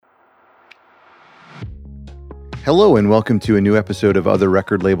Hello and welcome to a new episode of Other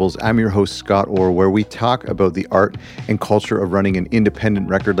Record Labels. I'm your host, Scott Orr, where we talk about the art and culture of running an independent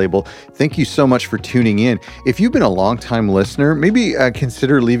record label. Thank you so much for tuning in. If you've been a long-time listener, maybe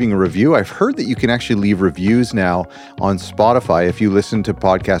consider leaving a review. I've heard that you can actually leave reviews now on Spotify if you listen to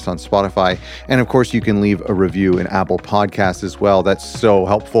podcasts on Spotify. And of course, you can leave a review in Apple Podcasts as well. That's so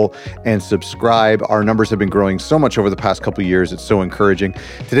helpful. And subscribe. Our numbers have been growing so much over the past couple of years. It's so encouraging.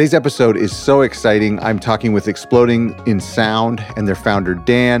 Today's episode is so exciting. I'm talking with Exploding in Sound and their founder,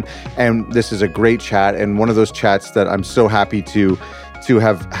 Dan. And this is a great chat and one of those chats that I'm so happy to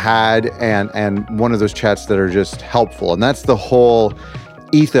have had and one of those chats that are just helpful. And that's the whole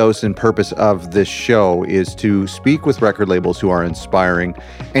ethos and purpose of this show, is to speak with record labels who are inspiring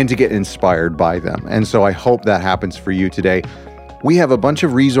and to get inspired by them. And so I hope that happens for you today. We have a bunch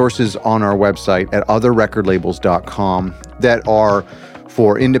of resources on our website at otherrecordlabels.com that are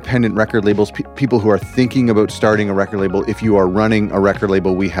for independent record labels, people who are thinking about starting a record label. If you are running a record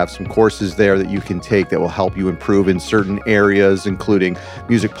label, we have some courses there that you can take that will help you improve in certain areas, including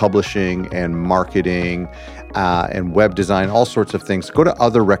music publishing and marketing and web design, all sorts of things. Go to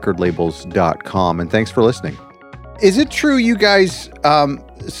otherrecordlabels.com, and thanks for listening. Is it true you guys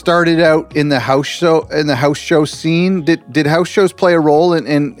started out in the house show scene? Did house shows play a role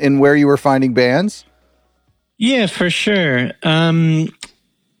in where you were finding bands? Yeah, for sure.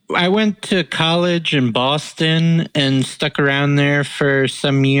 I went to college in Boston and stuck around there for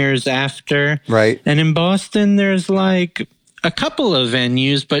some years after. Right. And in Boston, there's like a couple of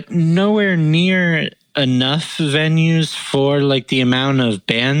venues, but nowhere near enough venues for like the amount of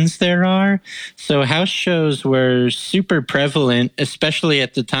bands there are. So house shows were super prevalent, especially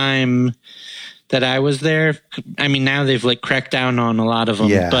at the time that I was there. I mean, now they've like cracked down on a lot of them.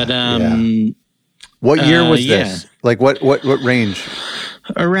 Yeah, but What year was this? Like what range?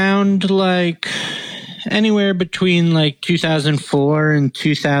 Around like anywhere between like 2004 and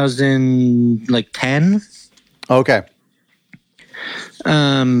 2010. Okay.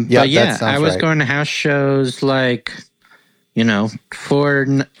 But yeah, I was going to house shows like, 4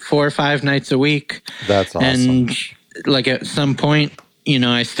 or 5 nights a week. That's awesome. And like at some point,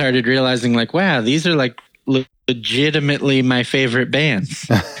 I started realizing like, wow, these are like legitimately my favorite bands.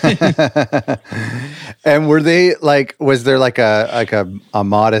 And were they like, was there like a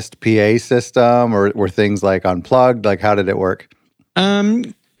modest PA system, or were things like unplugged? Like, how did it work?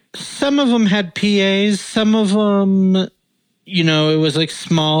 Some of them had PAs, some of them, it was like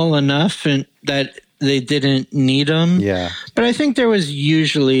small enough and that they didn't need them. Yeah. But I think there was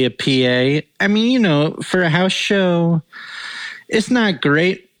usually a PA. I mean, for a house show, it's not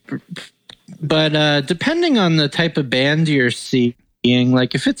great. But depending on the type of band you're seeing,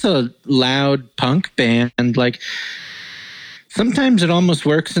 like if it's a loud punk band, like sometimes it almost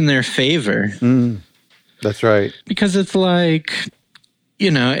works in their favor. That's right. Because it's like,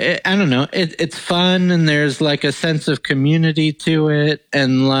 I don't know, it's fun and there's like a sense of community to it.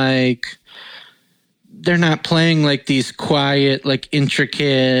 And like, they're not playing like these quiet, like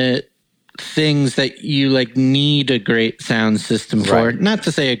intricate things that you like need a great sound system for. Right. Not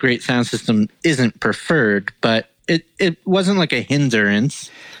to say a great sound system isn't preferred, but it wasn't like a hindrance.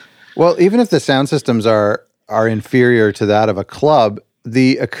 Well, even if the sound systems are inferior to that of a club,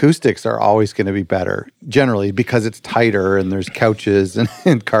 the acoustics are always going to be better generally because it's tighter and there's couches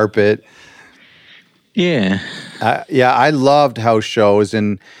and carpet. Yeah. I loved house shows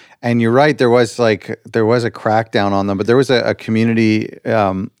and you're right. There was a crackdown on them, but there was a community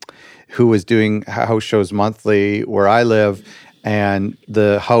who was doing house shows monthly where I live, and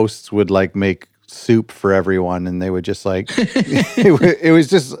the hosts would like make soup for everyone, and they would just like it was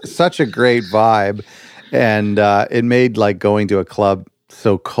just such a great vibe, and it made like going to a club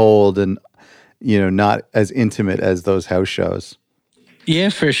so cold and not as intimate as those house shows. Yeah,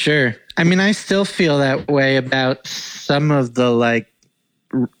 for sure. I mean, I still feel that way about some of the like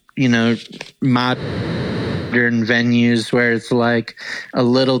modern venues where it's like a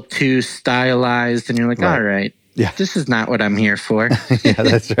little too stylized and you're like, all right, yeah, this is not what I'm here for. Yeah,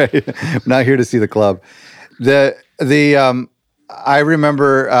 that's right. I'm not here to see the club. I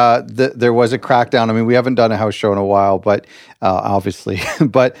remember there was a crackdown. I mean, we haven't done a house show in a while, but obviously,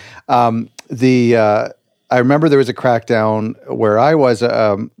 but I remember there was a crackdown where I was,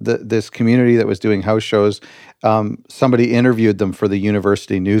 this community that was doing house shows, somebody interviewed them for the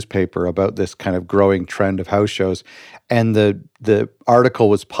university newspaper about this kind of growing trend of house shows. And the article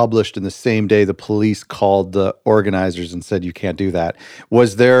was published in the same day the police called the organizers and said, you can't do that.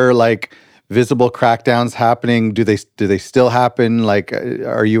 Was there like visible crackdowns happening? Do they still happen? Like,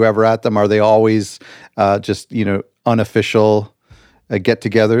 are you ever at them? Are they always just, unofficial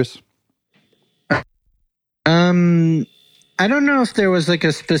get-togethers? I don't know if there was like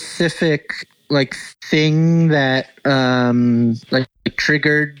a specific like thing that like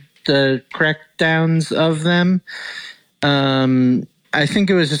triggered the crackdowns of them. I think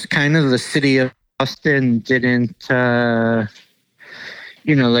it was just kind of the city of Austin didn't, like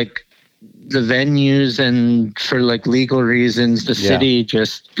the venues, and for like legal reasons, the city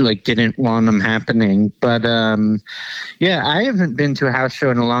just like didn't want them happening. But I haven't been to a house show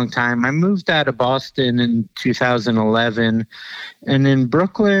in a long time. I moved out of Boston in 2011, and in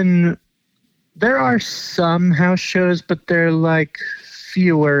Brooklyn, there are some house shows, but they're like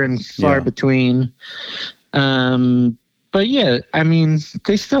fewer and far between. But yeah, I mean,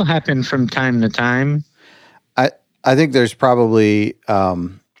 they still happen from time to time. I think there's probably,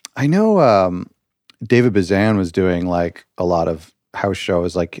 I know David Bazan was doing like a lot of house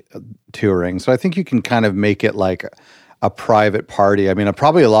shows, like touring. So I think you can kind of make it like a private party. I mean,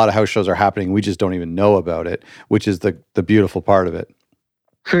 probably a lot of house shows are happening. We just don't even know about it, which is the beautiful part of it.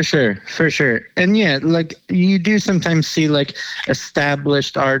 For sure. And yeah, like you do sometimes see like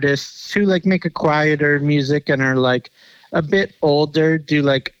established artists who like make a quieter music and are like a bit older, do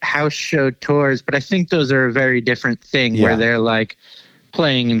like house show tours. But I think those are a very different thing where they're like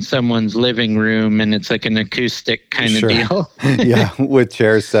playing in someone's living room and it's like an acoustic kind of deal. Yeah, with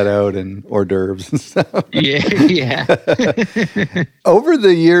chairs set out and hors d'oeuvres and stuff. Yeah. Over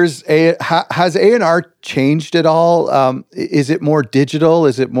the years, has A&R changed at all? Is it more digital?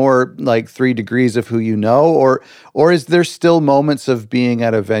 Is it more like 3 degrees of who you know? Or is there still moments of being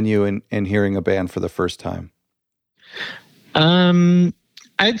at a venue and hearing a band for the first time?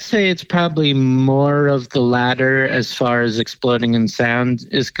 I'd say it's probably more of the latter as far as exploding in sound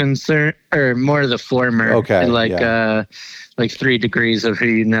is concerned, or more of the former. Okay, like 3 degrees of who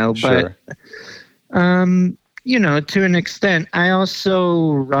you know. Sure. But to an extent, I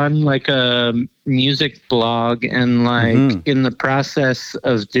also run like a music blog, and like in the process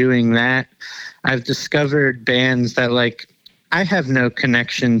of doing that, I've discovered bands that like I have no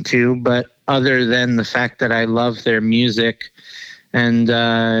connection to, but other than the fact that I love their music. And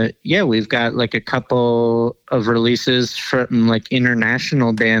we've got like a couple of releases from like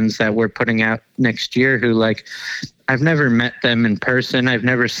international bands that we're putting out next year who like I've never met them in person. I've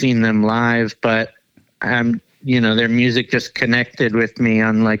never seen them live, but their music just connected with me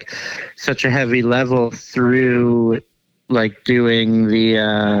on like such a heavy level through like doing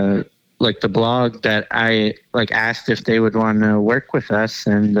the like the blog that I like asked if they would want to work with us.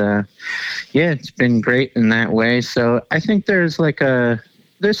 And it's been great in that way. So I think there's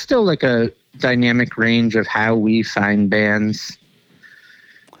still like a dynamic range of how we find bands.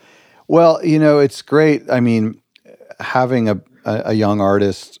 Well, it's great. I mean, having a young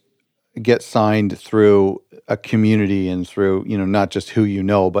artist get signed through a community and through, not just who you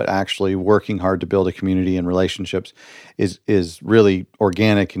know, but actually working hard to build a community and relationships is really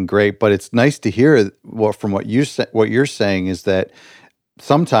organic and great. But it's nice to hear from what you're saying is that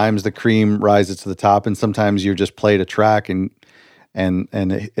sometimes the cream rises to the top, and sometimes you just played a track and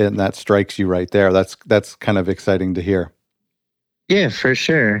that strikes you right there. That's kind of exciting to hear. Yeah, for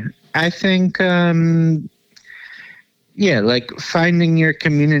sure. I think like finding your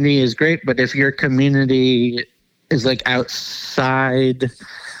community is great, but if your community is like outside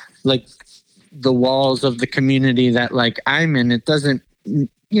like the walls of the community that like I'm in, it doesn't,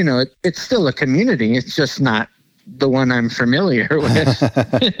 it's still a community. It's just not the one I'm familiar with.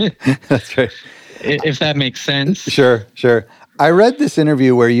 That's right. If that makes sense. Sure. I read this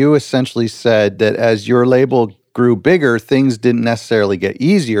interview where you essentially said that as your label grew bigger, things didn't necessarily get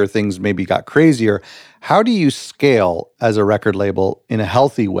easier, things maybe got crazier. How do you scale as a record label in a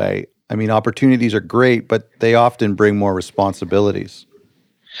healthy way? I mean, opportunities are great, but they often bring more responsibilities.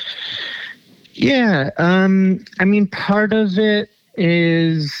 Yeah. I mean, part of it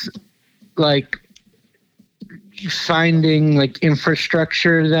is like finding like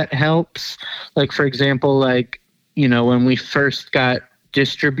infrastructure that helps. Like, for example, like, when we first got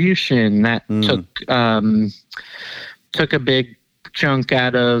distribution, that took a big chunk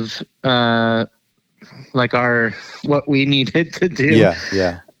out of like what we needed to do.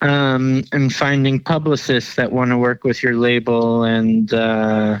 Yeah. And finding publicists that want to work with your label, and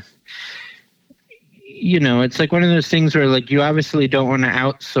it's like one of those things where like you obviously don't want to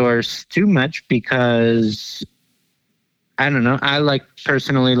outsource too much because I don't know, I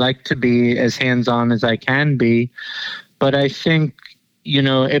personally like to be as hands-on as I can be, but I think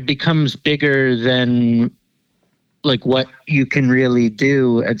it becomes bigger than like what you can really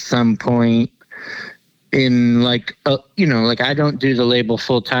do at some point in like, like I don't do the label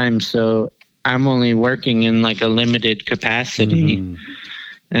full time. So I'm only working in like a limited capacity.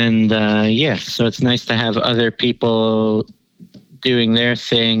 And so it's nice to have other people doing their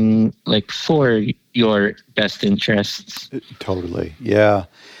thing, like for your best interests. Totally. Yeah.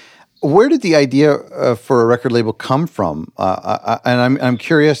 Where did the idea for a record label come from? And I'm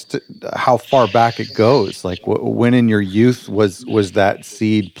curious how far back it goes. Like, when in your youth was that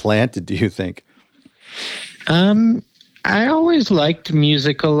seed planted, do you think? I always liked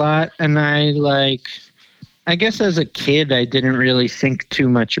music a lot, and I guess as a kid, I didn't really think too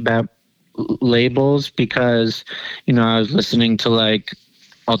much about labels because, I was listening to like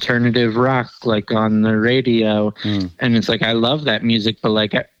alternative rock, like on the radio. And it's like, I love that music, but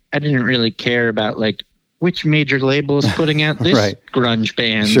like, I didn't really care about like which major label is putting out this right. grunge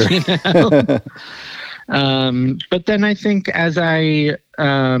band, sure. But then I think as I,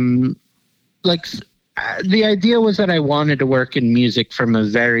 the idea was that I wanted to work in music from a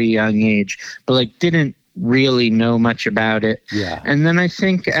very young age, but like didn't really know much about it. Yeah. And then I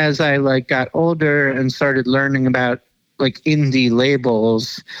think as I like got older and started learning about like indie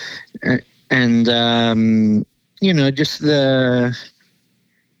labels and just the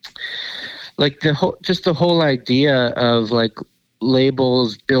whole idea of like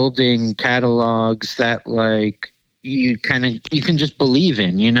labels building catalogs that like you can just believe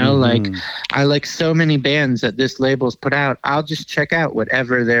in, like I like so many bands that this label's put out, I'll just check out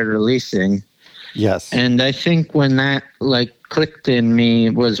whatever they're releasing. Yes. And I think when that like clicked in me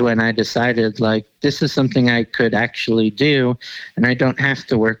was when I decided like this is something I could actually do and I don't have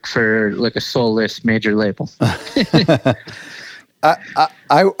to work for like a soulless major label.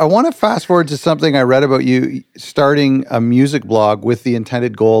 I want to fast forward to something I read about you starting a music blog with the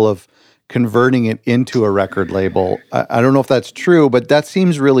intended goal of converting it into a record label. I don't know if that's true, but that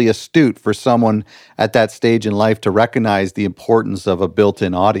seems really astute for someone at that stage in life to recognize the importance of a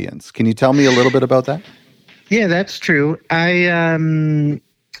built-in audience. Can you tell me a little bit about that? Yeah, that's true. I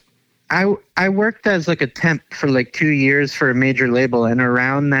worked as like a temp for like 2 years for a major label, and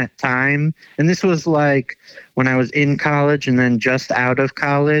around that time, and this was like when I was in college and then just out of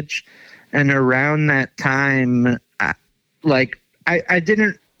college, and around that time, I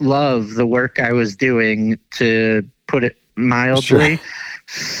didn't love the work I was doing, to put it mildly. Sure.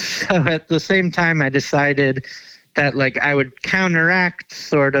 So at the same time, I decided that like I would counteract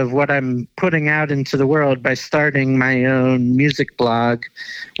sort of what I'm putting out into the world by starting my own music blog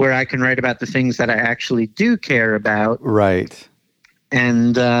where I can write about the things that I actually do care about. Right.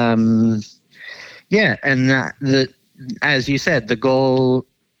 And as you said, the goal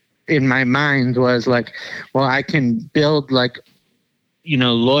in my mind was like, well, I can build like,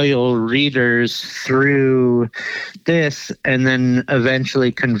 loyal readers through this and then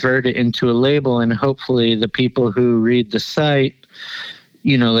eventually convert it into a label. And hopefully the people who read the site,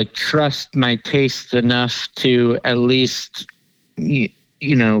 like trust my taste enough to at least, to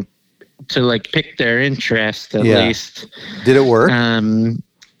like pick their interest at least. Did it work?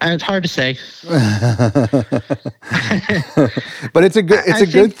 It's hard to say. But it's a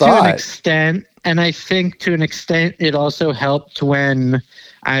good thought. To an extent. And I think to an extent it also helped when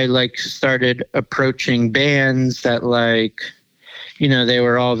I like started approaching bands that like, they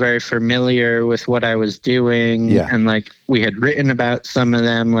were all very familiar with what I was doing. Yeah. And like we had written about some of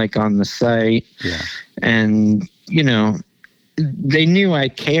them like on the site. Yeah. And, they knew I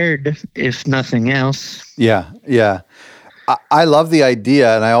cared, if nothing else. Yeah. Yeah. I love the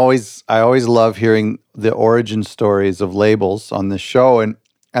idea, and I always love hearing the origin stories of labels on this show, and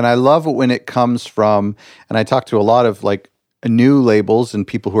I love it when it comes from, and I talk to a lot of like new labels and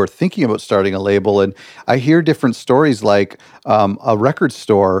people who are thinking about starting a label, and I hear different stories like a record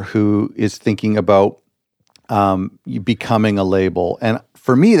store who is thinking about becoming a label. And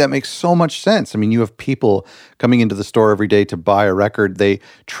for me, that makes so much sense. I mean, you have people coming into the store every day to buy a record. They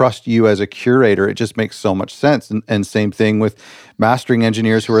trust you as a curator. It just makes so much sense. And same thing with mastering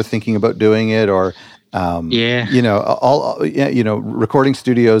engineers who are thinking about doing it, or recording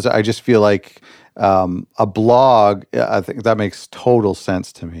studios. I just feel like a blog, I think that makes total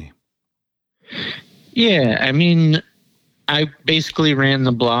sense to me. Yeah, I mean, I basically ran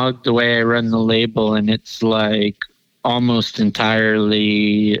the blog the way I run the label, and it's like almost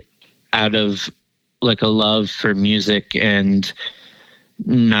entirely out of like a love for music and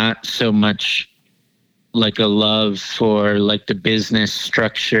not so much like a love for like the business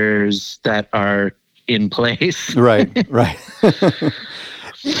structures that are in place. Right.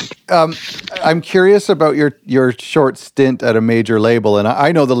 I'm curious about your short stint at a major label, and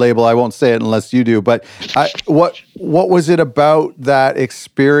I know the label. I won't say it unless you do. But what was it about that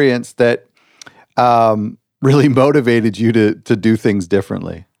experience that really motivated you to do things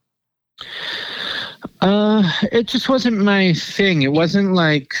differently? It just wasn't my thing. It wasn't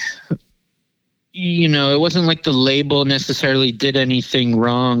like, it wasn't like the label necessarily did anything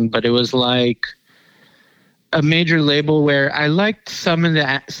wrong, but it was like a major label where I liked some of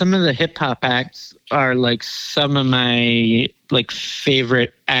the hip hop acts are like some of my like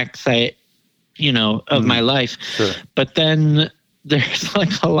favorite acts of my life. Sure. But then there's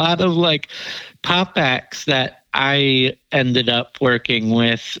like a lot of like pop acts that I ended up working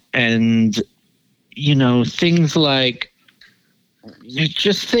with, and things like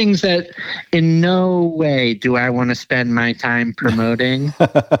just things that in no way do I want to spend my time promoting.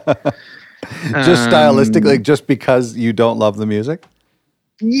 Just stylistically, just because you don't love the music?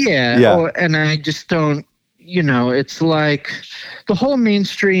 Yeah. And I just don't, it's like the whole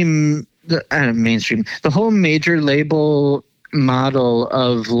the whole major label model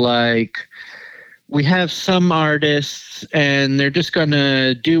of like, we have some artists and they're just going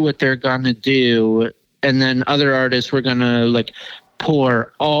to do what they're going to do. And then other artists we're going to like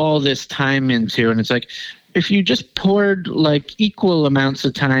pour all this time into. And it's like, if you just poured like equal amounts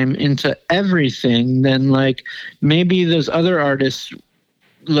of time into everything, then like maybe those other artists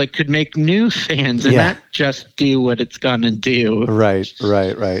like could make new fans and not just do what it's going to do. Right.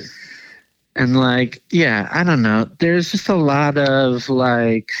 And like, I don't know. There's just a lot of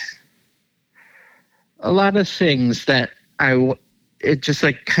things that it just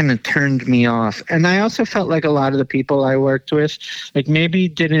like kind of turned me off. And I also felt like a lot of the people I worked with, like maybe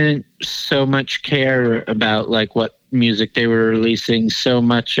didn't so much care about like what music they were releasing so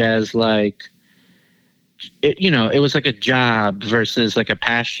much as like, it was like a job versus like a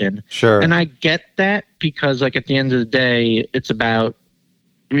passion. Sure. And I get that because like at the end of the day, it's about,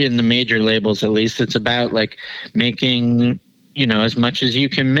 in the major labels at least, it's about like making as much as you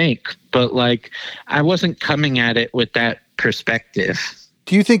can make. But like, I wasn't coming at it with that perspective.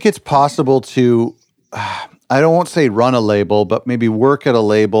 Do you think it's possible to, I don't want to say run a label, but maybe work at a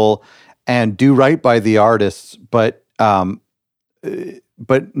label and do right by the artists, but not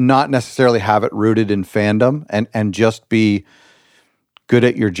necessarily have it rooted in fandom and just be good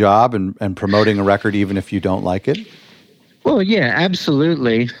at your job and promoting a record even if you don't like it? Well, yeah,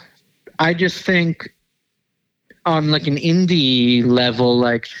 absolutely. I just think on like an indie level,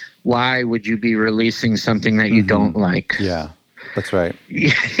 like, why would you be releasing something that you don't like? Yeah, that's right.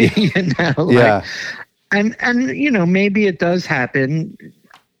 And maybe it does happen.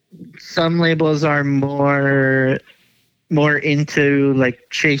 Some labels are more into like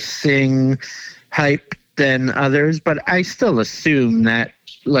chasing hype than others, but I still assume that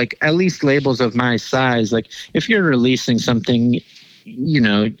like at least labels of my size, like if you're releasing something,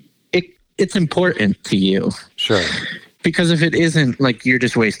 it's important to you. Sure. Because if it isn't, like, you're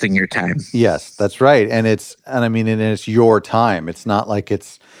just wasting your time. Yes, that's right. And it's your time. It's not like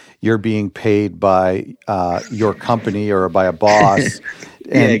you're being paid by your company or by a boss.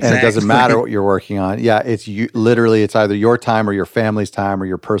 And it doesn't matter what you're working on. Yeah, it's either your time or your family's time or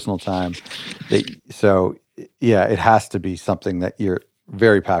your personal time. So it has to be something that you're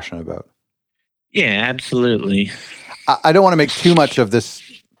very passionate about. Yeah, absolutely. I don't want to make too much of this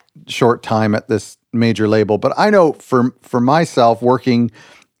short time at this major label, but I know for myself, working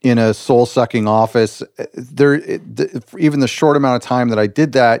in a soul-sucking office, even the short amount of time that I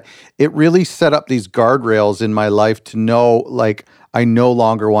did that, it really set up these guardrails in my life to know, like, I no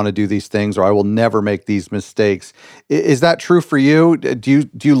longer want to do these things, or I will never make these mistakes. Is that true for you? Do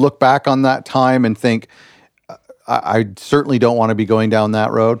you look back on that time and think, I certainly don't want to be going down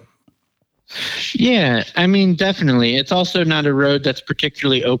that road? Yeah, I mean, definitely. It's also not a road that's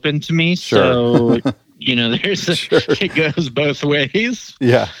particularly open to me. Sure. So, it goes both ways.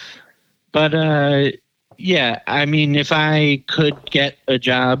 Yeah. But, I mean, if I could get a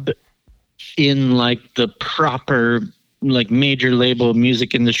job in like the proper, like major label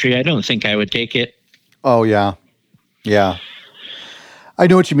music industry, I don't think I would take it. Oh, yeah. Yeah. I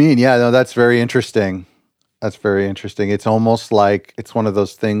know what you mean. Yeah, no, that's very interesting. It's almost like it's one of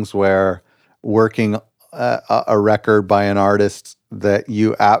those things where working a record by an artist that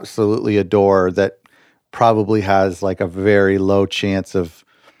you absolutely adore that probably has like a very low chance of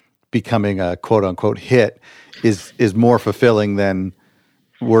becoming a quote unquote hit is more fulfilling than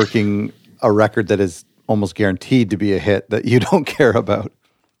working a record that is almost guaranteed to be a hit that you don't care about.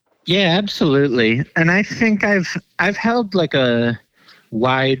 Yeah, absolutely. And I think I've held like a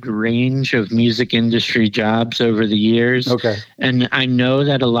wide range of music industry jobs over the years. Okay. And I know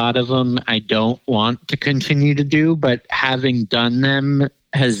that a lot of them I don't want to continue to do, but having done them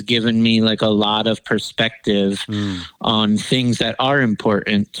has given me like a lot of perspective on things that are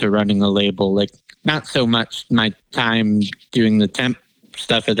important to running a label. Like not so much my time doing the temp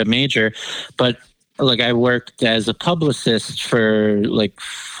stuff at a major, but like I worked as a publicist for like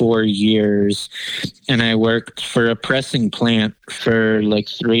 4 years, and I worked for a pressing plant for like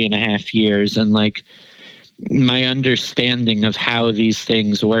 3.5 years. And like my understanding of how these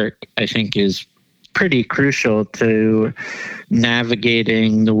things work, I think, is pretty crucial to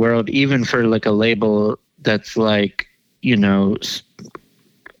navigating the world, even for like a label that's like, you know,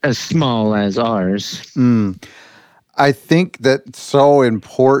 as small as ours. I think that's so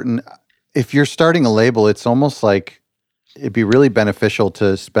important. If you're starting a label, it's almost like it'd be really beneficial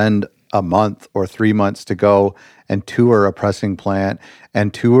to spend a month or 3 months to go and tour a pressing plant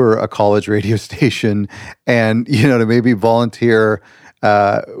and tour a college radio station, and, you know, to maybe volunteer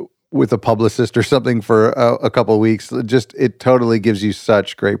with a publicist or something for a couple of weeks. Just, it totally gives you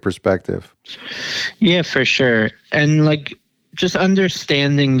such great perspective. Yeah, for sure. And like just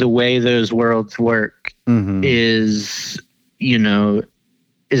understanding the way those worlds work is, you know,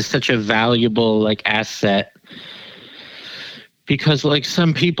 is such a valuable like asset, because like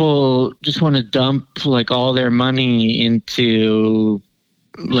some people just want to dump like all their money into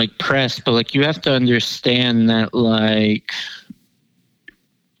like press, but like you have to understand that, like,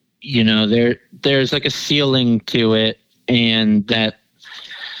 you know, there's like a ceiling to it, and that,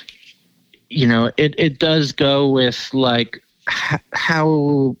 you know, it does go with like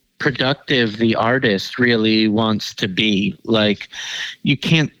how productive the artist really wants to be. Like you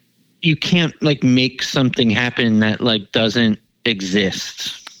can't like make something happen that like doesn't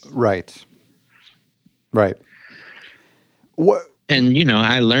exist. Right. What? And, you know,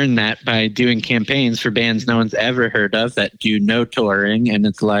 I learned that by doing campaigns for bands no one's ever heard of that do no touring. And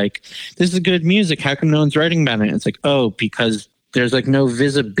it's like, this is good music. How come no one's writing about it? It's like, oh, because there's like no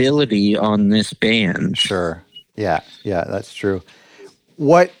visibility on this band. Sure. Yeah, that's true.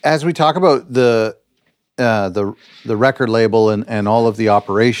 What, as we talk about the record label and all of the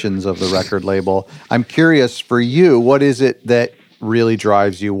operations of the record label, I'm curious for you, what is it that really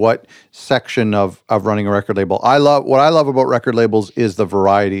drives you? What section of running a record label? What I love about record labels is the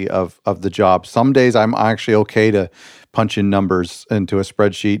variety of the job. Some days I'm actually okay to punch in numbers into a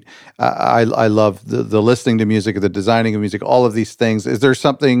spreadsheet. I love the listening to music, the designing of music, all of these things. Is there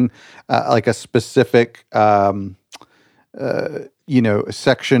something like a specific section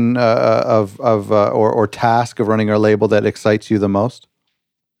or task of running our label that excites you the most?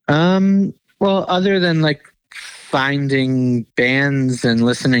 Well, other than like finding bands and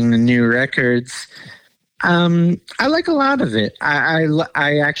listening to new records, I like a lot of it.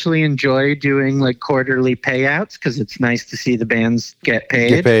 I actually enjoy doing like quarterly payouts because it's nice to see the bands get paid.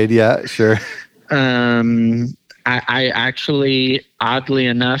 Get paid, yeah, sure. I actually, oddly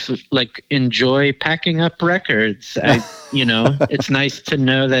enough, like enjoy packing up records. It's nice to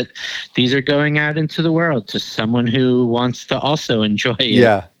know that these are going out into the world to someone who wants to also enjoy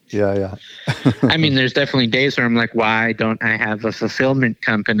it. Yeah. I mean, there's definitely days where I'm like, why don't I have a fulfillment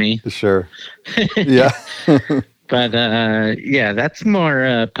company? Sure. Yeah. But that's more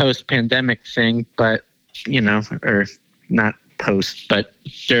a post-pandemic thing, but, you know, or not post, but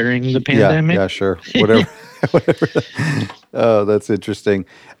during the pandemic. Yeah, sure. Whatever. Oh, that's interesting.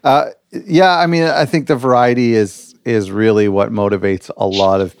 I mean, I think the variety is really what motivates a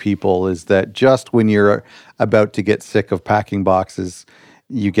lot of people, is that just when you're about to get sick of packing boxes,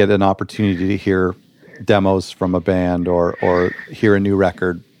 you get an opportunity to hear demos from a band or hear a new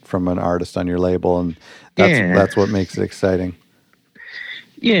record from an artist on your label, and that's what makes it exciting.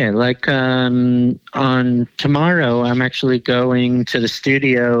 Yeah, like on tomorrow, I'm actually going to the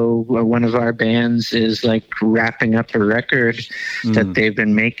studio where one of our bands is like wrapping up a record that they've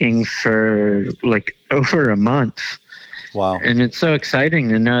been making for like over a month. Wow. And it's so exciting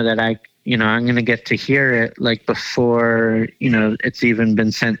to know that I'm going to get to hear it like before, you know, it's even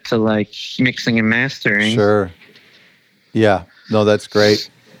been sent to like mixing and mastering. Sure. Yeah. No, that's great.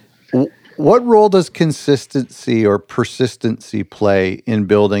 What role does consistency or persistency play in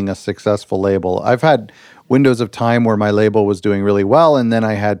building a successful label? I've had windows of time where my label was doing really well, and then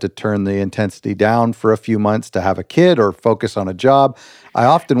I had to turn the intensity down for a few months to have a kid or focus on a job. I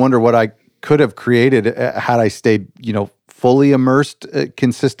often wonder what I could have created had I stayed, fully immersed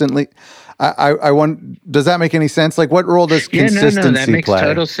consistently. I want. Does that make any sense? Like, what role does consistency play? That makes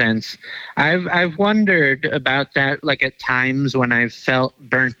total sense. I've wondered about that. Like at times when I've felt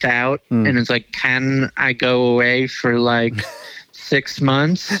burnt out, and it's like, can I go away for like 6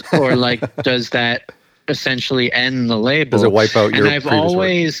 months, or like, does that essentially end the label? Does it wipe out your? And I've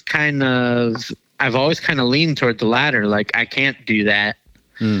always kind of leaned toward the latter. Like, I can't do that.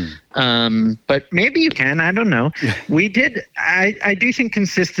 But maybe you can. I don't know. I do think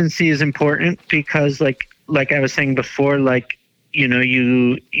consistency is important because like I was saying before, like,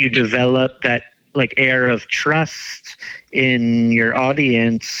 you develop that like air of trust in your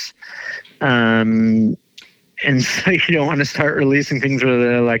audience. And so you don't want to start releasing things where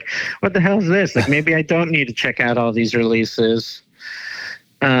they're like, what the hell is this? Like, maybe I don't need to check out all these releases.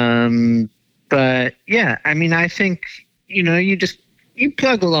 But yeah, I mean, I think, you know, you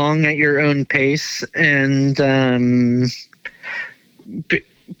plug along at your own pace, and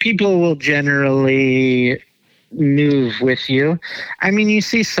people will generally move with you. I mean, you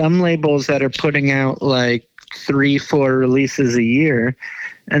see some labels that are putting out like 3-4 releases a year,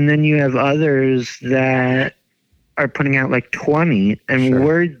 and then you have others that are putting out like 20, and Sure.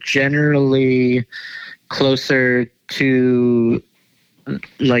 We're generally closer to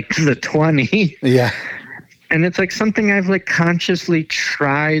like the 20. Yeah. And it's like something I've like consciously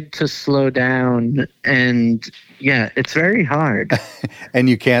tried to slow down, and yeah, it's very hard. And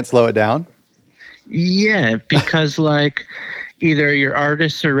you can't slow it down? Yeah, because like either your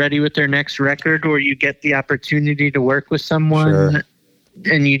artists are ready with their next record, or you get the opportunity to work with someone, Sure.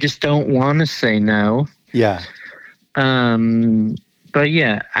 and you just don't want to say no. Yeah. But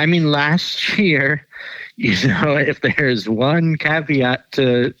yeah, I mean, last year, you know, if there's one caveat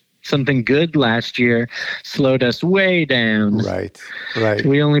to something good last year, slowed us way down. Right.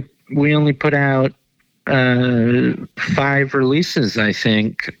 We only put out 5 releases, I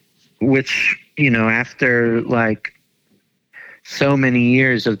think, which, you know, after like so many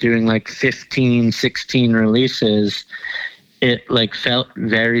years of doing like 15, 16 releases, it like felt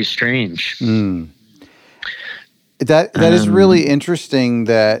very strange. Mm. That is really interesting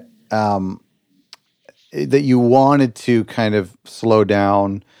that that you wanted to kind of slow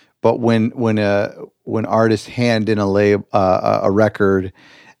down, but when artists hand in a record,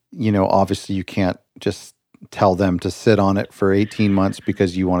 you know, obviously you can't just tell them to sit on it for 18 months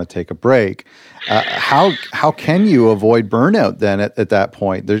because you want to take a break. How can you avoid burnout then at that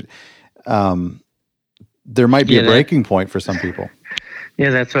point? There might be a breaking point for some people. Yeah,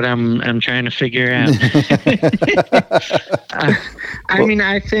 that's what I'm trying to figure out. I mean,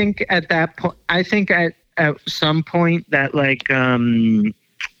 I think at that point, at some point that like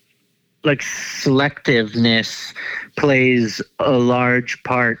selectiveness plays a large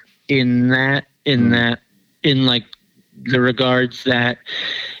part in that, in like the regards that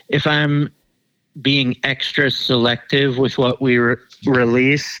if I'm being extra selective with what we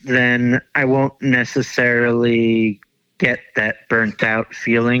release, then I won't necessarily get that burnt out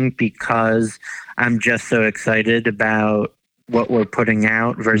feeling because I'm just so excited about what we're putting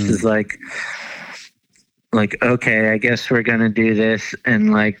out versus like, okay, I guess we're going to do this.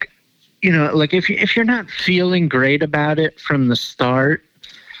 And like, you know, like if you're not feeling great about it from the start,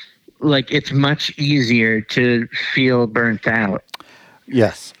 like it's much easier to feel burnt out.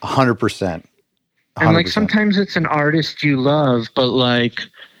 Yes, 100%. And like sometimes it's an artist you love, but like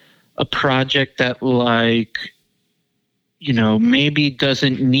a project that like, you know, maybe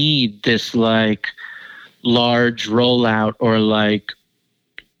doesn't need this like large rollout or like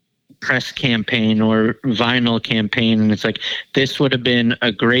press campaign or vinyl campaign. And it's like, this would have been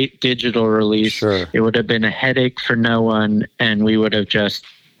a great digital release. Sure. It would have been a headache for no one, and we would have just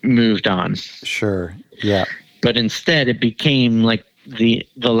moved on. Sure. Yeah. But instead it became like the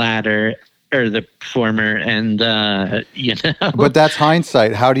latter or the former, and you know. But that's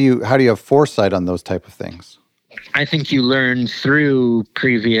hindsight. How do you have foresight on those type of things? I think you learn through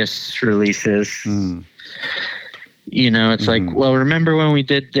previous releases. You know, it's like, well, remember when we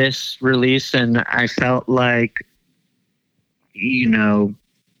did this release and I felt like, you know,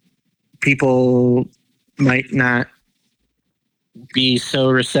 people might not be so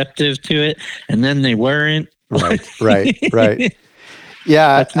receptive to it, and then they weren't. Right.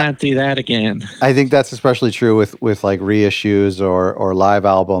 Yeah. Let's not do that again. I think that's especially true with like reissues or live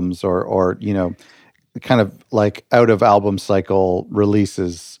albums or, you know, kind of like out of album cycle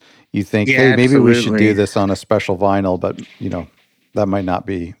releases. You think, hey, maybe we should do this on a special vinyl, but you know, there might not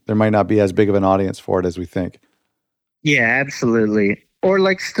be as big of an audience for it as we think. Yeah, absolutely. Or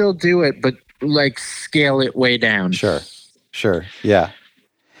like still do it, but like scale it way down. Sure. Yeah.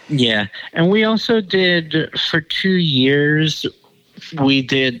 Yeah. And we also did for 2 years, we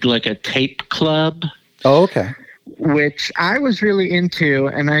did like a tape club. Oh, okay. Which I was really into,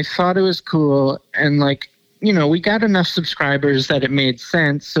 and I thought it was cool. And like, you know, we got enough subscribers that it made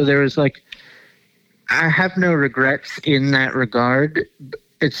sense. So there was like, I have no regrets in that regard.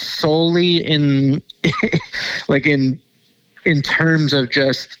 It's solely in like in terms of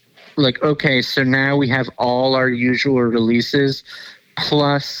just like, okay, so now we have all our usual releases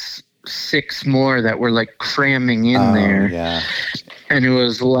plus 6 more that we're like cramming in there. Yeah. And it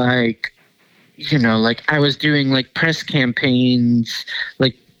was like, you know, like I was doing like press campaigns,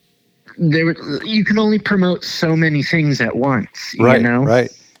 like you can only promote so many things at once, right, you know?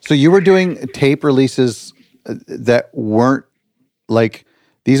 Right. So you were doing tape releases that weren't like,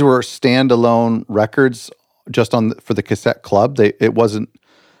 these were standalone records just for the cassette club. It wasn't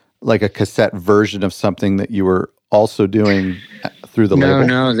like a cassette version of something that you were also doing through the label.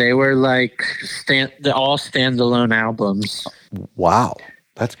 No, they were like all standalone albums. Wow,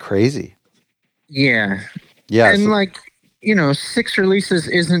 that's crazy. Yeah. Yeah. And like, 6 releases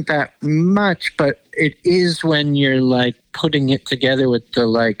isn't that much, but it is when you're like putting it together with the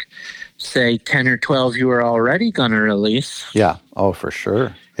like, say 10 or 12 you were already going to release. Yeah. Oh, for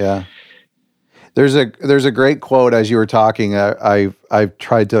sure. Yeah. There's a great quote as you were talking. I've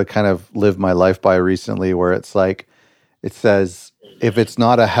tried to kind of live my life by recently, where it's like, it says, if it's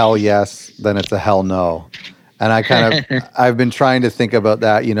not a hell yes, then it's a hell no. And I've been trying to think about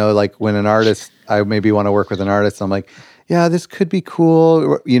that, like when an artist, I maybe want to work with an artist, I'm like, yeah, this could be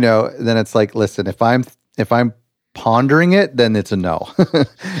cool. Then it's like, listen, if I'm pondering it, then it's a no.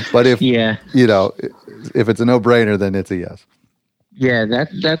 But if it's a no-brainer, then it's a yes. Yeah,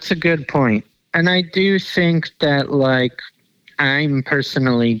 that's a good point. And I do think that like I'm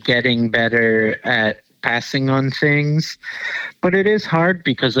personally getting better at passing on things, but it is hard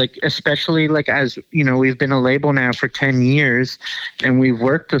because like, especially like, as we've been a label now for 10 years and we've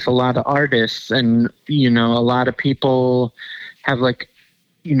worked with a lot of artists, and a lot of people have like,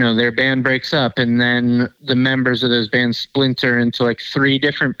 their band breaks up and then the members of those bands splinter into like 3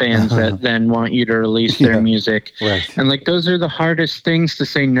 different bands that then want you to release their music. Right. And like, those are the hardest things to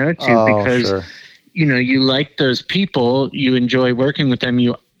say no to because, sure. You like those people, you enjoy working with them,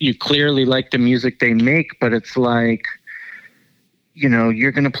 you clearly like the music they make, but it's like,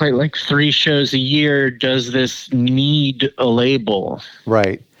 you're going to play like 3 shows a year. Does this need a label?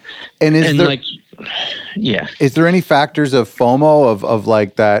 Right. And is there any factors of FOMO of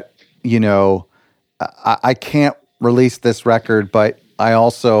like that, I can't release this record, but I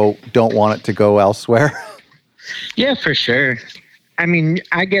also don't want it to go elsewhere? Yeah, for sure. I mean,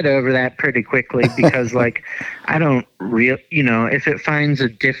 I get over that pretty quickly because like, I don't if it finds a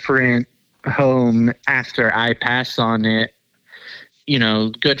different home after I pass on it,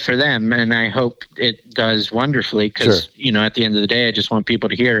 good for them. And I hope it does wonderfully because, at the end of the day, I just want people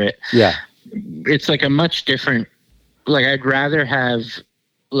to hear it. Yeah. It's like a much different, like, I'd rather have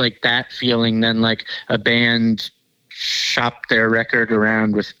like that feeling than like a band shop their record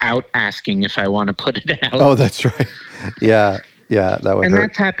around without asking if I want to put it out. Oh, that's right. Yeah. Yeah. That would hurt.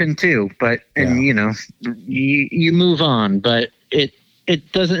 That's happened too, but, you move on, but it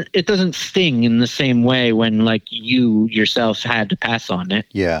doesn't sting in the same way when like you yourself had to pass on it.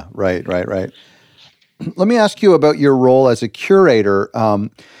 Yeah. Right. Let me ask you about your role as a curator.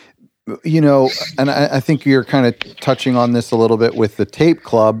 And I think you're kind of touching on this a little bit with the Tape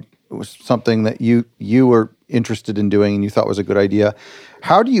Club. It was something that you were interested in doing and you thought was a good idea.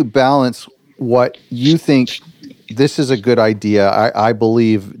 How do you balance what you think this is a good idea, I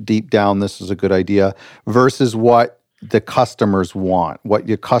believe deep down this is a good idea, versus what the customers want, what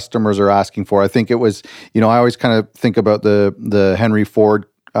your customers are asking for? I think it was, I always kind of think about the Henry Ford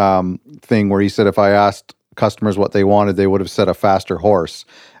thing where he said if I asked customers what they wanted, they would have said a faster horse.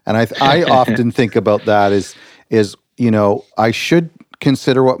 And I often think about that is I should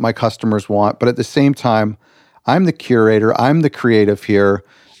consider what my customers want, but at the same time, I'm the curator, I'm the creative here.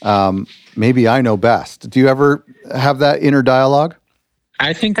 Maybe I know best. Do you ever have that inner dialogue?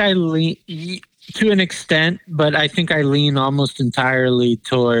 I think I lean to an extent, but I think I lean almost entirely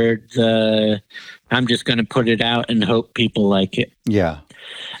toward I'm just going to put it out and hope people like it. Yeah.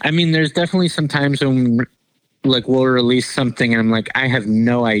 I mean, there's definitely some times when like we'll release something and I'm like, I have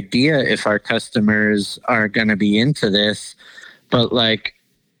no idea if our customers are going to be into this, but like,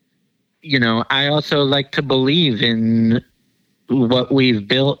 I also like to believe in what we've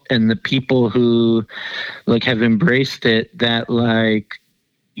built and the people who like have embraced it, that like,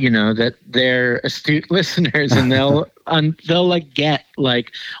 that they're astute listeners and they'll like get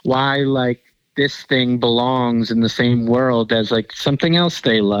like why like this thing belongs in the same world as like something else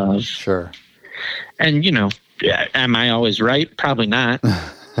they love. Sure. And am I always right? Probably not.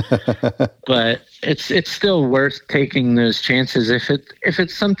 But it's still worth taking those chances if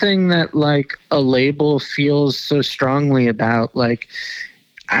it's something that like a label feels so strongly about. Like,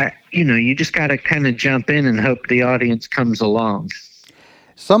 you just got to kind of jump in and hope the audience comes along.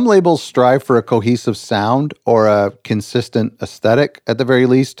 Some labels strive for a cohesive sound or a consistent aesthetic at the very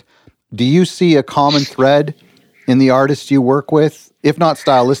least. Do you see a common thread in the artists you work with? If not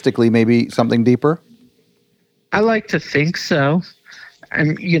stylistically, maybe something deeper? I like to think so.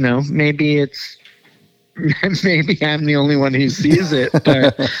 And, maybe I'm the only one who sees it,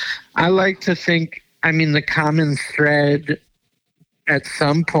 but I like to think, I mean, the common thread at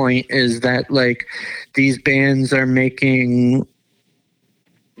some point is that like these bands are making,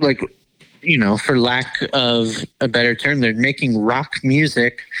 like, you know, for lack of a better term, they're making rock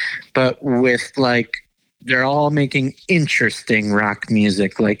music, but with like, they're all making interesting rock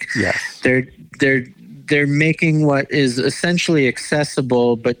music. Like, Yes. they're making what is essentially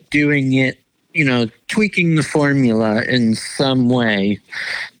accessible, but doing it, you know, tweaking the formula in some way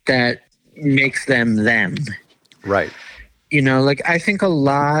that makes them them. Right. You know, like I think a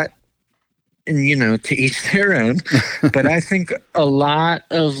lot, and you know, to each their own, but I think a lot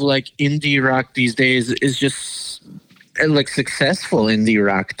of like indie rock these days is just like successful indie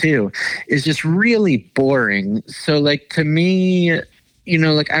rock too, is just really boring. So like to me, you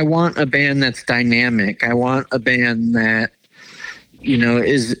know, like I want a band that's dynamic. I want a band that, you know,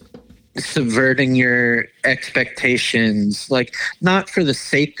 is subverting your expectations, like not for the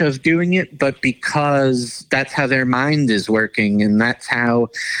sake of doing it, but because that's how their mind is working and that's how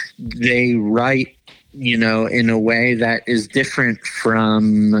they write, you know, in a way that is different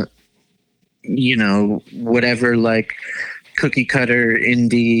from, you know, whatever like cookie cutter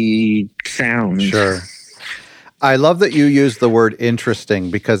indie sound. Sure. I love that you use the word interesting,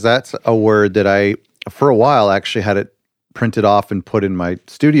 because that's a word that I, for a while, actually had it printed off and put in my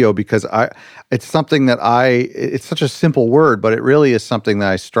studio, because it's something that it's such a simple word, but it really is something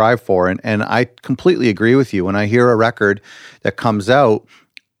that I strive for. And I completely agree with you. When I hear a record that comes out,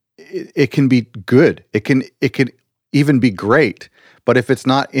 it can be good. It could even be great. But if it's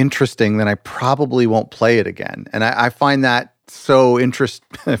not interesting, then I probably won't play it again. And I find that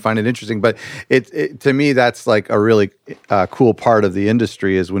I find it interesting, but it to me, that's like a really cool part of the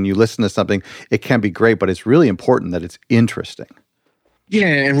industry, is when you listen to something, it can be great, but it's really important that it's interesting. Yeah,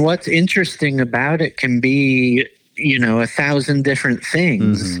 and what's interesting about it can be, you know, 1,000 different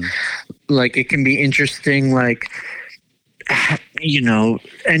things. Mm-hmm. Like it can be interesting, like, you know,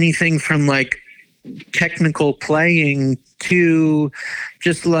 anything from like technical playing to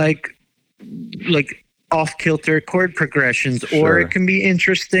just like off-kilter chord progressions. Sure. Or it can be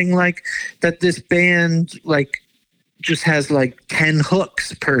interesting like that this band like just has like 10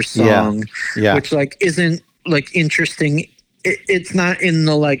 hooks per song. Yeah. Which like isn't like interesting. It's not in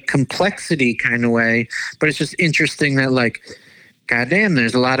the like complexity kind of way, but it's just interesting that like, goddamn,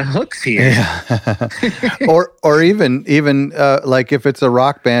 there's a lot of hooks here. Yeah. or even like if it's a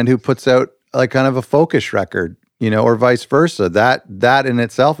rock band who puts out like kind of a folkish record, you know, or vice versa, that in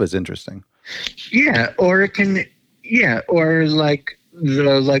itself is interesting. Yeah, or it can, or like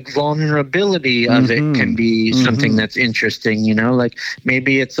the like vulnerability of it can be something that's interesting, you know, like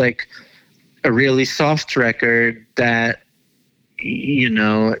maybe it's like a really soft record that, you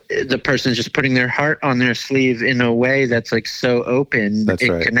know, the person's just putting their heart on their sleeve in a way that's like so open, that's it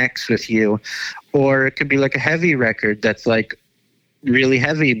right. connects with you. Or it could be like a heavy record that's like really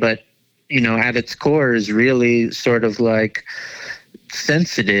heavy, but, you know, at its core is really sort of like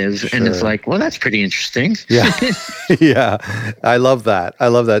sensitive. Sure. And it's like, well, that's pretty interesting. Yeah. Yeah. I love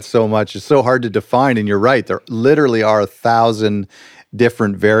that so much. It's so hard to define, and you're right, there literally are 1,000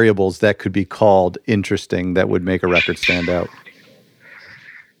 different variables that could be called interesting that would make a record stand out.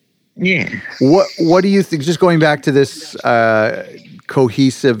 Yeah. What do you think, just going back to this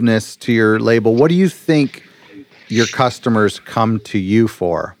cohesiveness to your label, what do you think your customers come to you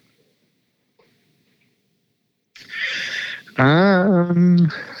for?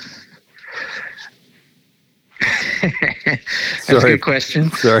 That's a good question.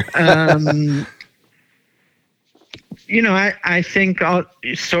 Sorry. You know, I think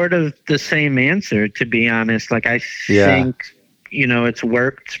sort of the same answer, to be honest. Like, I think, you know, it's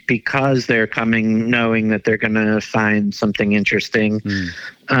worked because they're coming knowing that they're going to find something interesting.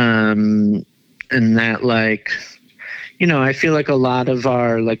 And that, like, you know, I feel like a lot of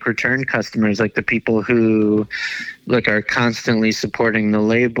our like return customers, like the people who like are constantly supporting the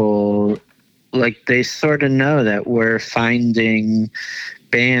label, like they sort of know that we're finding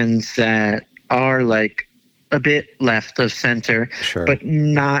bands that are like a bit left of center, sure, but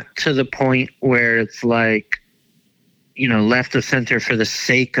not to the point where it's like, you know, left of center for the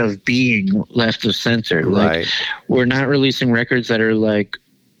sake of being left of center. Right. Like, we're not releasing records that are like,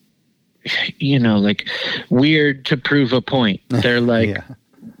 you know, like weird to prove a point. They're like,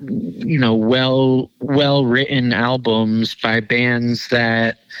 you know, well written albums by bands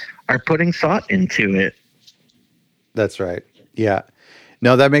that are putting thought into it. That's right. Yeah.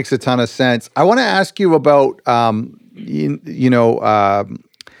 No, that makes a ton of sense. I want to ask you about, about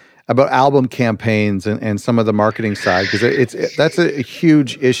album campaigns and some of the marketing side, because that's a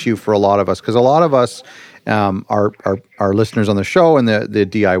huge issue for a lot of us. Because a lot of us, our listeners on the show and the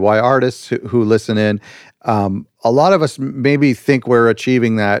DIY artists who listen in, a lot of us maybe think we're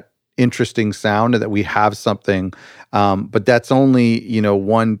achieving that interesting sound and that we have something, but that's only,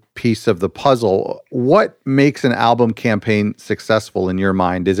 one piece of the puzzle. What makes an album campaign successful in your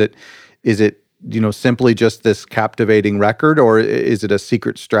mind? Is it simply just this captivating record, or is it a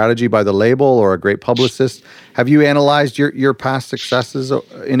secret strategy by the label or a great publicist? Have you analyzed your past successes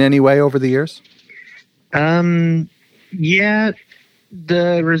in any way over the years? Yeah,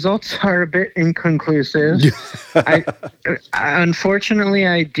 the results are a bit inconclusive. Unfortunately,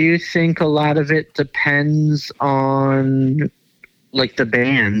 I do think a lot of it depends on like the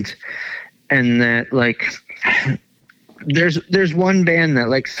band, and that like there's one band that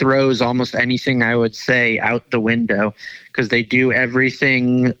like throws almost anything I would say out the window because they do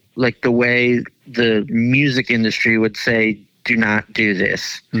everything like the way the music industry would say, do not do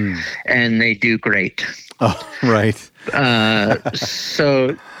this. And they do great. Oh, right.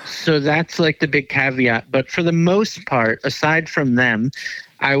 So that's like the big caveat. But for the most part, aside from them,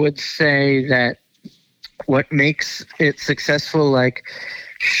 I would say that what makes it successful, like,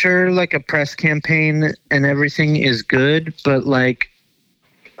 sure, like a press campaign and everything is good, but like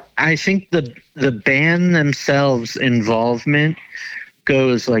I think the band themselves involvement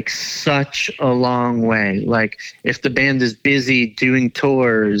goes like such a long way. Like if the band is busy doing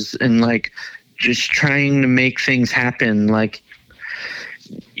tours and like just trying to make things happen, like,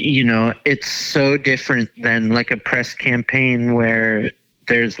 it's so different than like a press campaign where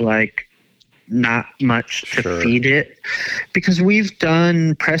there's like not much to feed it, because we've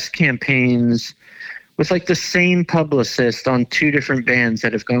done press campaigns with like the same publicist on two different bands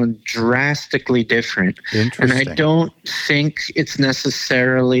that have gone drastically different. And I don't think it's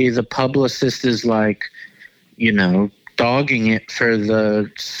necessarily the publicist is like, dogging it for the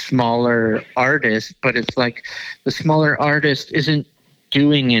smaller artist, but it's like the smaller artist isn't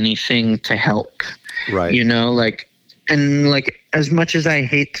doing anything to help. Right. And like, as much as I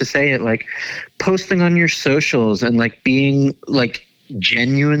hate to say it, like posting on your socials and like being like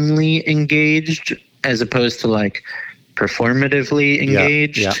genuinely engaged as opposed to like performatively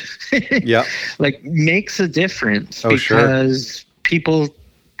engaged, yeah. like makes a difference because people,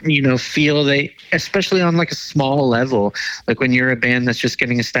 feel they, especially on like a small level, like when you're a band that's just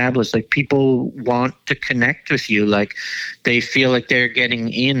getting established, like people want to connect with you. Like they feel like they're getting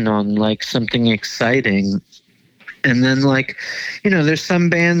in on like something exciting. And then like, there's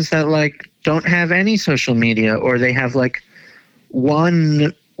some bands that like don't have any social media, or they have like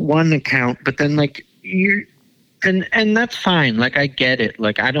one account, but then like and that's fine. Like I get it.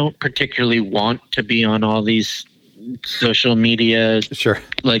 Like I don't particularly want to be on all these social media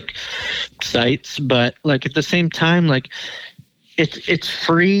like sites, but like at the same time, like it's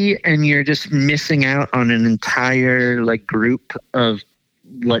free and you're just missing out on an entire like group of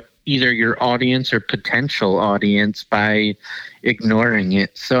what either your audience or potential audience by ignoring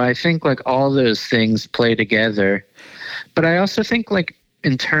it. So I think like all those things play together. But I also think like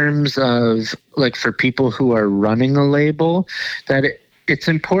in terms of like for people who are running a label, that it's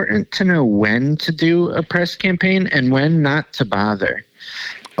important to know when to do a press campaign and when not to bother.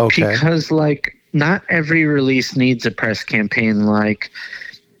 Okay. Because like not every release needs a press campaign. Like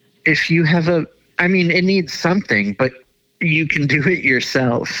if you have it needs something, but you can do it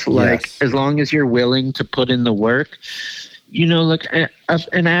yourself. Like as long as you're willing to put in the work, like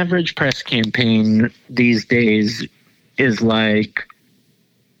an average press campaign these days is like,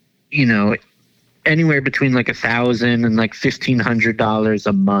 anywhere between like $1,000 and like $1,500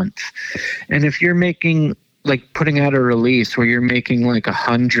 a month. And if you're making like putting out a release where you're making like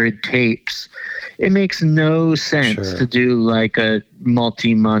 100 tapes, it makes no sense to do like a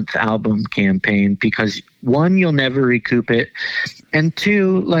multi-month album campaign, because one, you'll never recoup it, and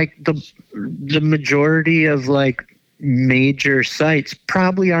two, like the majority of like major sites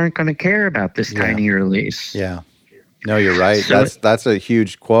probably aren't going to care about this tiny release. Yeah. No, you're right. So, that's a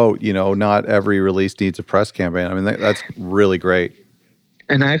huge quote. Not every release needs a press campaign. I mean, that's really great.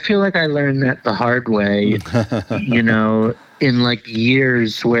 And I feel like I learned that the hard way, in like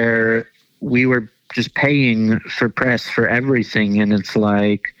years where we were just paying for press for everything. And it's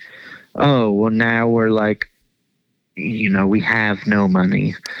like, oh, well, now we're like, we have no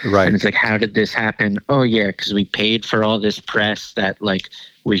money. Right. And it's like, how did this happen? Oh, yeah, because we paid for all this press that like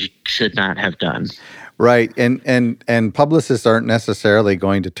we should not have done. Right. And publicists aren't necessarily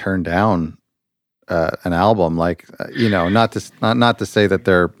going to turn down an album, like, not to say that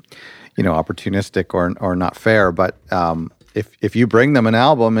they're, opportunistic or not fair, but if you bring them an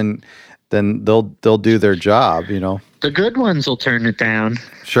album, and then they'll do their job, The good ones will turn it down.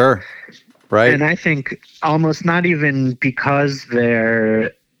 Sure. right? And I think almost not even because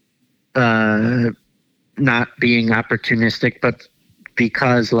they're not being opportunistic, but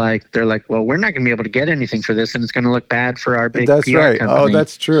because like they're like, well, we're not going to be able to get anything for this, and it's going to look bad for our big That's PR right. company. Oh,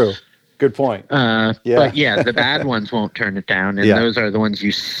 that's true. Good point. But yeah, the bad ones won't turn it down, and those are the ones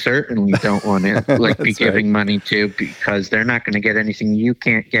you certainly don't want to like be giving money to, because they're not going to get anything you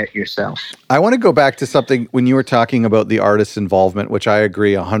can't get yourself. I want to go back to something when you were talking about the artist's involvement, which I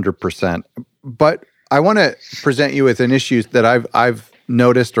agree 100%. But I want to present you with an issue that I've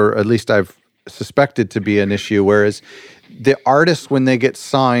noticed, or at least I've suspected to be an issue, whereas the artists, when they get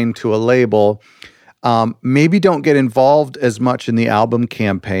signed to a label, maybe don't get involved as much in the album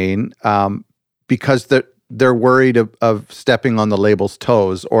campaign because they're worried of stepping on the label's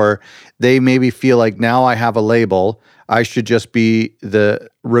toes, or they maybe feel like, now I have a label, I should just be the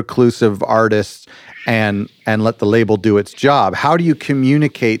reclusive artist and let the label do its job. How do you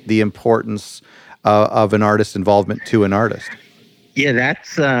communicate the importance of an artist's involvement to an artist? Yeah,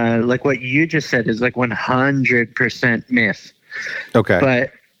 that's like what you just said is like 100% myth. Okay.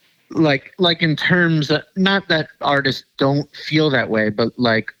 But like in terms of, not that artists don't feel that way, but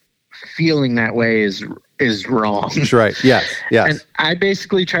like feeling that way is wrong. That's right. Yes. And I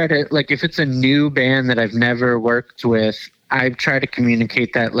basically try to, like, if it's a new band that I've never worked with, I try to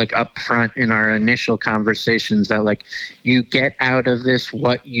communicate that like up front in our initial conversations, that like you get out of this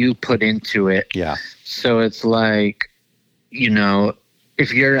what you put into it. Yeah. So it's like, you know,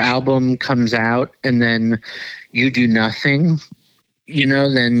 if your album comes out and then you do nothing, you know,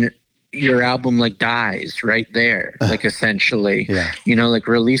 then your album like dies right there, like essentially. Yeah. You know, like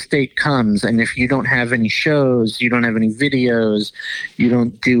release date comes, and if you don't have any shows, you don't have any videos, you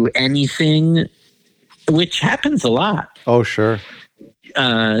don't do anything, which happens a lot. Oh, sure.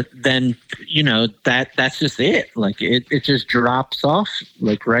 Then, you know, that's just it. Like it just drops off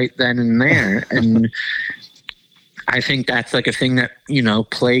like right then and there. And I think that's like a thing that, you know,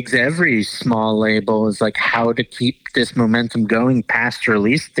 plagues every small label, is like how to keep this momentum going past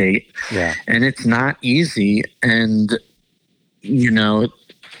release date. Yeah. And it's not easy. And, you know,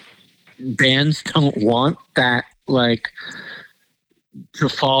 bands don't want that, like, to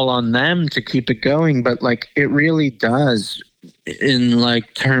fall on them to keep it going. But like, it really does in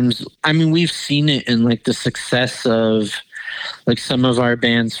like terms, I mean, we've seen it in like the success of like some of our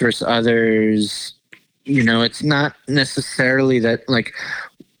bands versus others. You know, it's not necessarily that like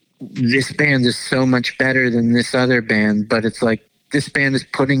this band is so much better than this other band, but it's like this band is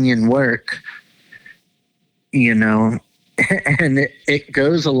putting in work, you know, and it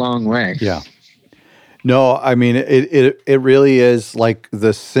goes a long way. Yeah. No, I mean, it really is like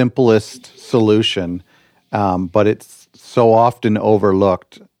the simplest solution, but it's so often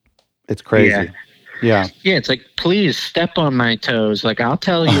overlooked. It's crazy. Yeah. Yeah. Yeah, it's like, please step on my toes. Like, I'll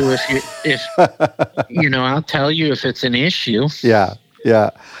tell you if you know, I'll tell you if it's an issue. Yeah. Yeah.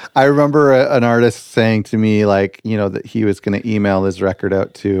 I remember an artist saying to me, like, you know, that he was going to email his record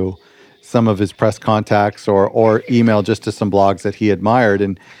out to some of his press contacts or email just to some blogs that he admired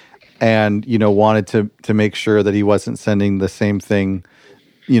and you know, wanted to make sure that he wasn't sending the same thing,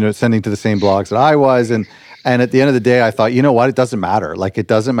 you know, sending to the same blogs that I was. And at the end of the day, I thought, you know what? It doesn't matter. Like, it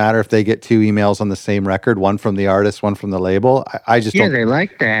doesn't matter if they get two emails on the same record, one from the artist, one from the label. I just don't. Yeah, they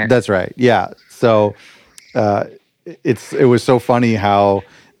like that. That's right. Yeah. So it was so funny how,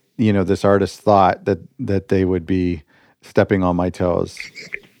 you know, this artist thought that they would be stepping on my toes.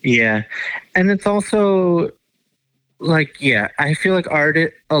 Yeah. And it's also like, yeah, I feel like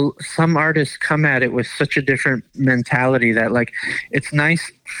some artists come at it with such a different mentality that like, it's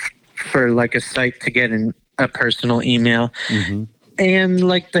nice for like a site to get a personal email. Mm-hmm. And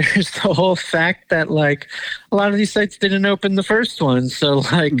like, there's the whole fact that like a lot of these sites didn't open the first one. So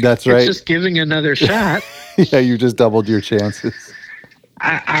like, that's right. It's just giving another shot. Yeah. You just doubled your chances.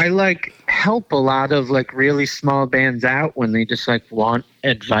 I like help a lot of like really small bands out when they just like want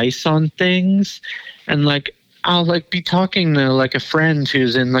advice on things. And like, I'll like be talking to like a friend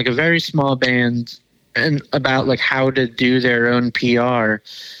who's in like a very small band and about like how to do their own PR.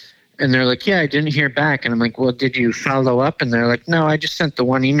 And they're like, yeah, I didn't hear back. And I'm like, well, did you follow up? And they're like, no, I just sent the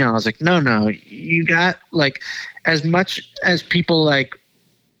one email. I was like, no, you got like, as much as people like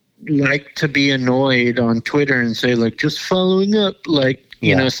to be annoyed on Twitter and say like, just following up, like,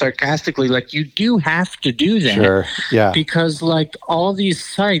 you know, sarcastically, like you do have to do that. Sure. Yeah. Because like all these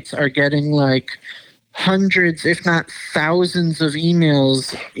sites are getting like hundreds, if not thousands of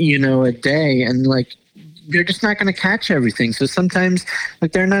emails, you know, a day. And like, they're just not going to catch everything. So sometimes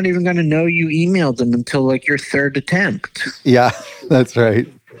like they're not even going to know you emailed them until like your third attempt. Yeah, that's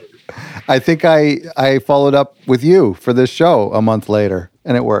right. I think I followed up with you for this show a month later.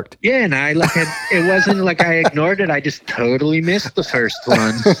 and it worked. Yeah, and it wasn't like I ignored it. I just totally missed the first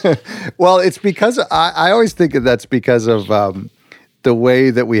one. Well, it's because I always think that's because of the way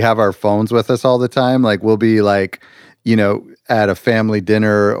that we have our phones with us all the time. Like we'll be like, at a family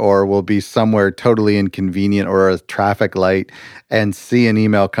dinner, or we'll be somewhere totally inconvenient or a traffic light and see an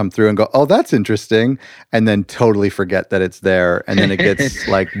email come through and go, oh, that's interesting. And then totally forget that it's there. And then it gets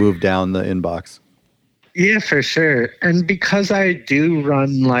like moved down the inbox. Yeah, for sure. And because I do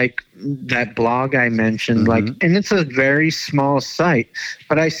run like that blog I mentioned, and it's a very small site,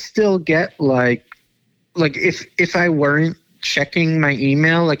 but I still get like if I weren't checking my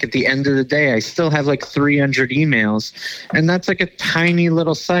email, like at the end of the day, I still have like 300 emails, and that's like a tiny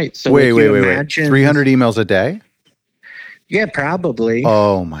little site. So wait. 300 emails a day? Yeah, probably.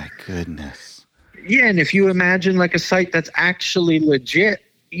 Oh my goodness. Yeah, and if you imagine like a site that's actually legit,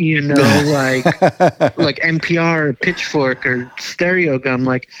 like NPR or Pitchfork or Stereo Gum,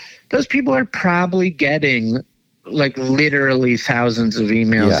 like those people are probably getting like literally thousands of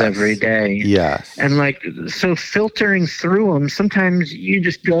emails every day. Yes. And like, so filtering through them, sometimes you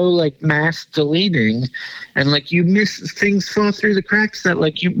just go like mass deleting, and like you miss things fall through the cracks that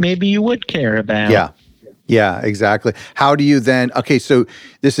like maybe you would care about. Yeah, exactly. How do you then, okay, so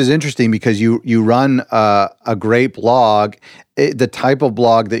this is interesting because you run a great blog, the type of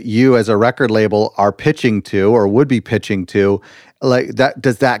blog that you as a record label are pitching to or would be pitching to, like that,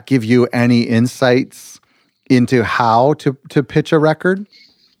 does that give you any insights into how to pitch a record?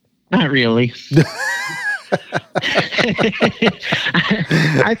 Not really.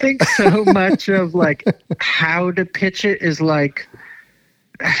 I think so much of like how to pitch it is like,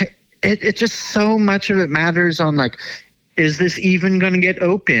 it just so much of it matters on like, is this even going to get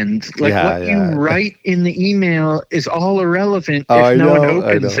opened? Like what you write in the email is all irrelevant if no one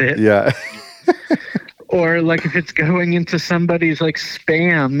opens it. Yeah. Or like if it's going into somebody's like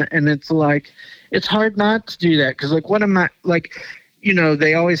spam, and it's like, it's hard not to do that. Cause like, what am I like,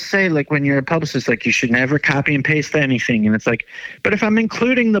 they always say like when you're a publicist, like you should never copy and paste anything. And it's like, but if I'm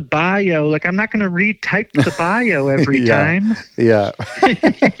including the bio, like I'm not going to retype the bio every time. Yeah.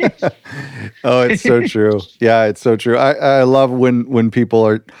 Oh, it's so true. Yeah, it's so true. I love when people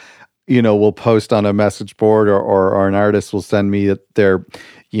are, will post on a message board or an artist will send me their,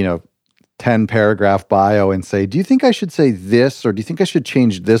 10 paragraph bio and say, do you think I should say this, or do you think I should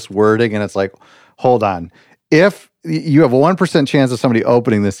change this wording? And it's like, hold on. If you have a 1% chance of somebody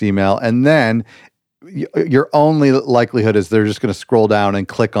opening this email, and then your only likelihood is they're just going to scroll down and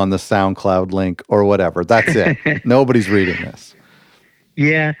click on the SoundCloud link or whatever. That's it. Nobody's reading this.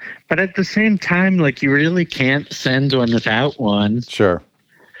 Yeah, but at the same time, like you really can't send one without one. Sure.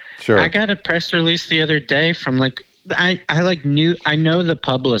 I got a press release the other day from like, I know the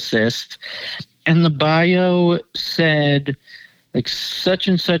publicist, and the bio said like such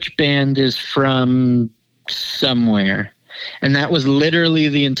and such band is from somewhere, and that was literally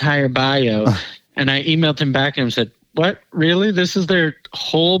the entire bio. And I emailed him back and said, what, really, this is their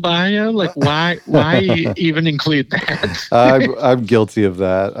whole bio? Like why even include that? I'm guilty of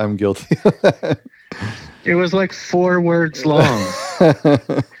that. It was like 4 words long.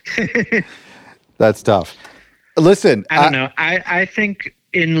 That's tough. Listen, I don't know. I think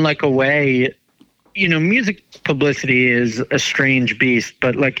in like a way, music publicity is a strange beast,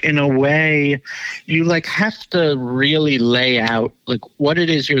 but like in a way you like have to really lay out like what it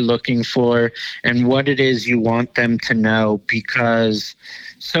is you're looking for and what it is you want them to know, because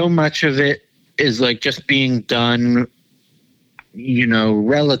so much of it is like just being done,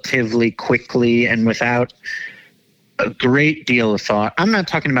 relatively quickly and without a great deal of thought. I'm not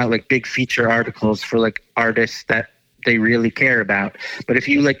talking about like big feature articles for like artists that they really care about, but if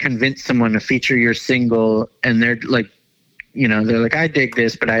you like convince someone to feature your single and they're like, they're like, I dig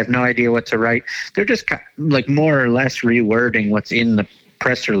this, but I have no idea what to write. They're just like more or less rewording what's in the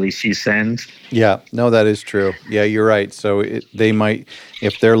press release you send. Yeah, no, that is true. Yeah, you're right. So they might,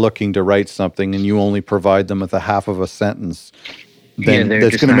 if they're looking to write something and you only provide them with a half of a sentence, then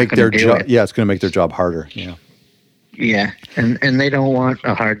that's going to make their job. Yeah, it's going to make their job harder. Yeah. Yeah, and they don't want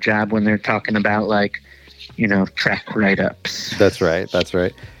a hard job when they're talking about like, track write-ups. That's right.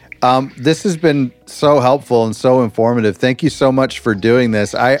 This has been so helpful and so informative. Thank you so much for doing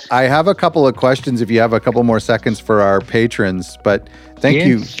this. I have a couple of questions if you have a couple more seconds for our patrons, but thank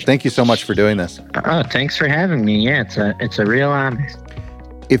you so much for doing this. Oh, thanks for having me. Yeah, it's a real honor.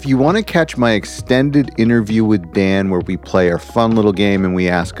 If you want to catch my extended interview with Dan, where we play our fun little game and we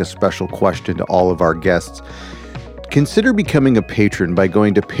ask a special question to all of our guests, consider becoming a patron by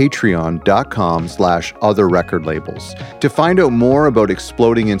going to patreon.com/otherrecordlabels. To find out more about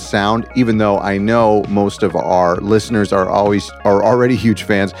Exploding in Sound, even though I know most of our listeners are already huge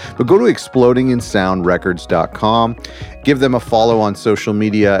fans, but go to explodinginsoundrecords.com, give them a follow on social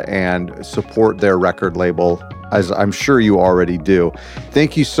media, and support their record label, as I'm sure you already do.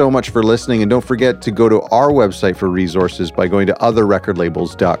 Thank you so much for listening, and don't forget to go to our website for resources by going to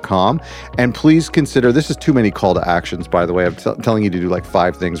otherrecordlabels.com. And please consider, this is too many call to actions, by the way. I'm telling you to do like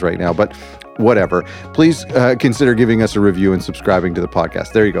 5 things right now, but whatever. Please consider giving us a review and subscribing to the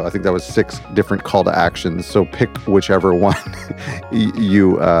podcast. There you go. I think that was 6 different call to actions, so pick whichever one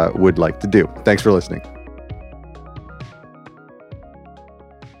you would like to do. Thanks for listening.